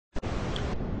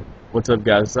What's up,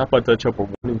 guys? It's iPod Touch Helper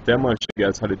 1, and today I'm going to show you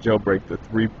guys how to jailbreak the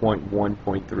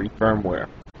 3.1.3 firmware.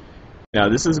 Now,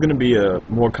 this is going to be a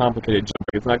more complicated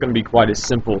jailbreak. It's not going to be quite as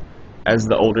simple as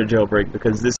the older jailbreak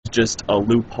because this is just a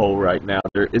loophole right now.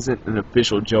 There isn't an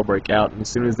official jailbreak out, and as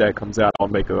soon as that comes out, I'll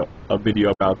make a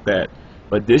video about that.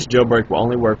 But this jailbreak will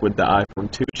only work with the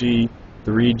iPhone 2G,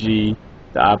 3G,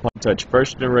 the iPod Touch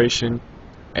first generation,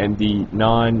 and the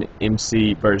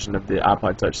non-MC version of the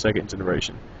iPod Touch second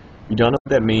generation. If you don't know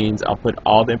what that means, I'll put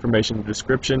all the information in the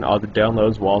description. All the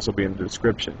downloads will also be in the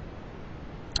description.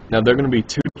 Now, there are going to be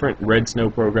two different Red Snow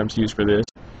programs used for this.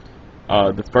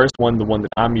 The first one, the one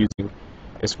that I'm using,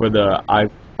 is for the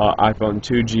iPhone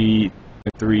 2G,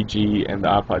 3G, and the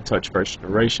iPod Touch first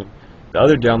generation. The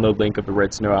other download link of the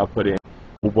Red Snow I'll put in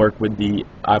will work with the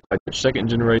iPod Touch second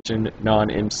generation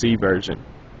non-MC version.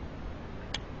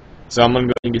 So I'm going to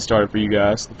go ahead and get started for you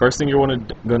guys. The first thing you're going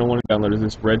to want to download is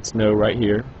this Red Snow right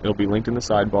here. It'll be linked in the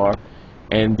sidebar.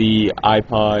 And the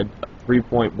iPod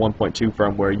 3.1.2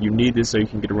 firmware. You need this so you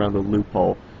can get around the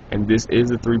loophole. And this is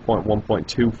the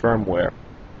 3.1.2 firmware.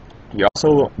 You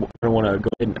also going to want to go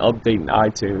ahead and update in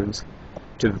iTunes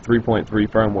to the 3.3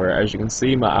 firmware. As you can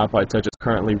see, my iPod Touch is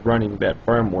currently running that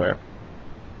firmware.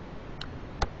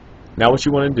 Now what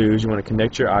you want to do is you want to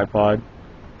connect your iPod,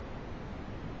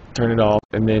 turn it off,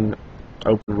 and then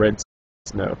open Red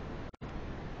Snow.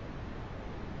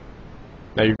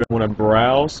 Now you're going to want to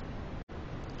browse,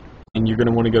 and you're going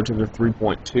to want to go to the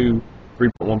 3.1.2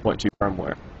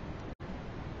 firmware.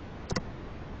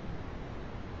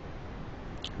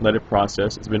 Let it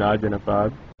process. It's been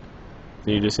identified.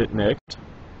 Then you just hit next.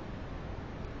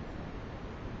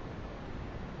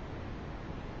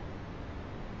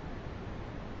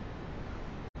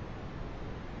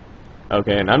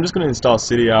 Okay, and I'm just going to install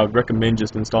Cydia. I would recommend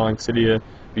just installing Cydia. If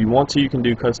you want to, you can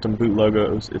do custom boot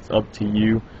logos. It's up to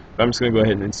you. But I'm just going to go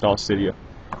ahead and install Cydia.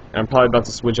 And I'm probably about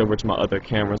to switch over to my other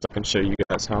cameras. I can show you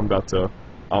guys how I'm about to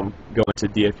go into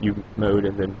DFU mode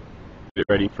and then get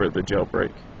ready for the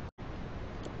jailbreak.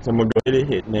 So I'm going to go ahead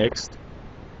and hit next.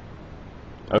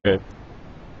 Okay.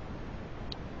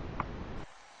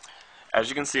 As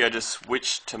you can see, I just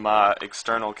switched to my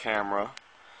external camera,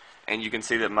 and you can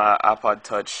see that my iPod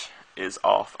Touch is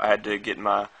off. I had to get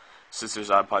my sister's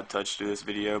iPod Touch to do this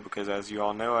video because, as you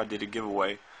all know, I did a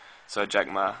giveaway, so I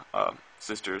jacked my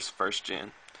sister's first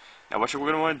gen. Now what you're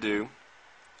going to want to do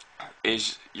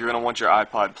is you're going to want your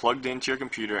iPod plugged into your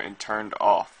computer and turned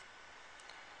off,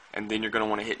 and then you're going to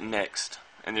want to hit next,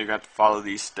 and you're going to have to follow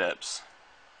these steps.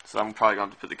 So I'm probably going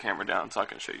to have to put the camera down so I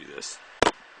can show you this.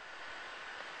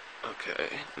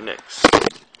 Okay, next.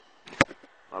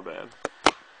 My bad.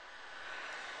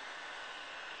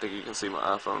 I think you can see my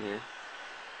iPhone here,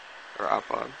 or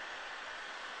iPod.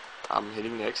 I'm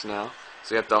hitting next now.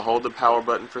 So you have to hold the power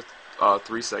button for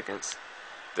 3 seconds,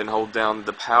 then hold down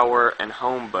the power and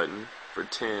home button for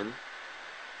 10.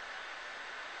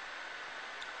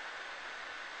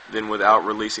 Then without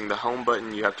releasing the home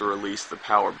button, you have to release the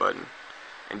power button,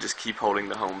 and just keep holding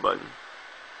the home button.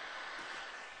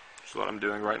 That's what I'm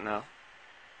doing right now.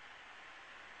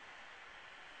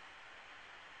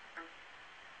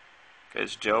 Okay,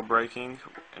 it's jailbreaking,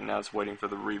 and now it's waiting for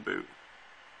the reboot.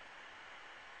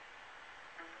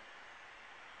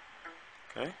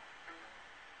 Okay.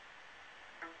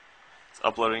 It's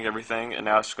uploading everything, and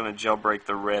now it's just going to jailbreak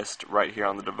the rest right here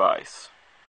on the device.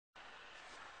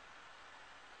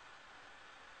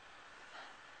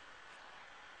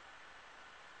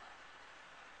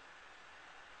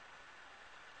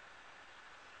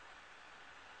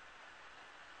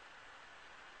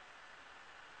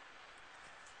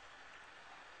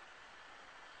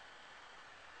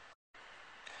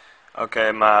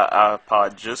 Okay, my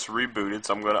iPod just rebooted,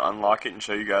 so I'm going to unlock it and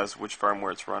show you guys which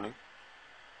firmware it's running.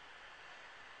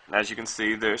 And as you can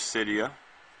see, there's Cydia.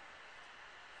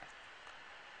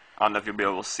 I don't know if you'll be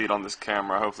able to see it on this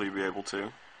camera. Hopefully you'll be able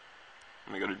to.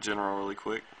 Let me go to General really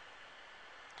quick.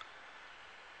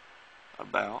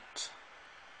 About.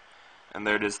 And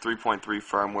there it is, 3.3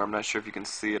 firmware. I'm not sure if you can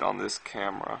see it on this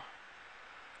camera.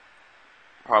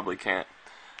 Probably can't.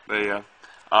 But yeah.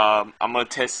 I'm going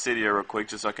to test Cydia real quick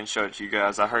just so I can show it to you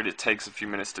guys. I heard it takes a few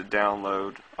minutes to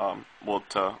download,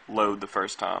 to load the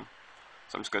first time.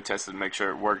 So I'm just going to test it and make sure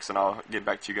it works, and I'll get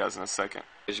back to you guys in a second.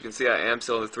 As you can see, I am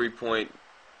still in the 3.1.3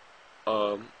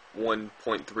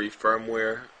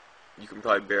 firmware. You can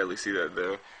probably barely see that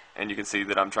there. And you can see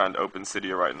that I'm trying to open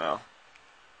Cydia right now.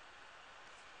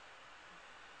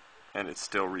 And it's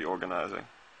still reorganizing.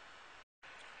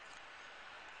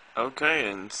 Okay,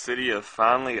 and Cydia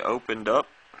finally opened up.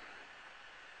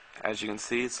 As you can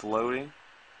see, it's loading.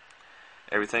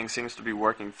 Everything seems to be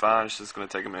working fine. It's just going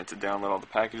to take a minute to download all the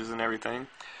packages and everything.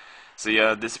 So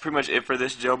yeah, this is pretty much it for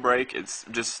this jailbreak. It's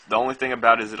just, the only thing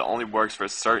about it is it only works for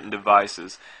certain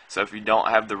devices. So if you don't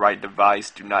have the right device,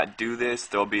 do not do this.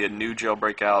 There'll be a new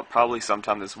jailbreak out probably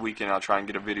sometime this weekend. I'll try and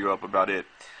get a video up about it.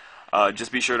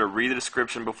 Just be sure to read the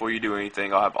description before you do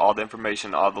anything. I'll have all the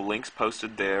information, all the links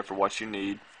posted there for what you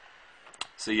need.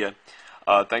 So yeah,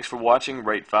 thanks for watching.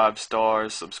 Rate 5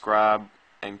 stars, subscribe,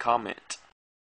 and comment.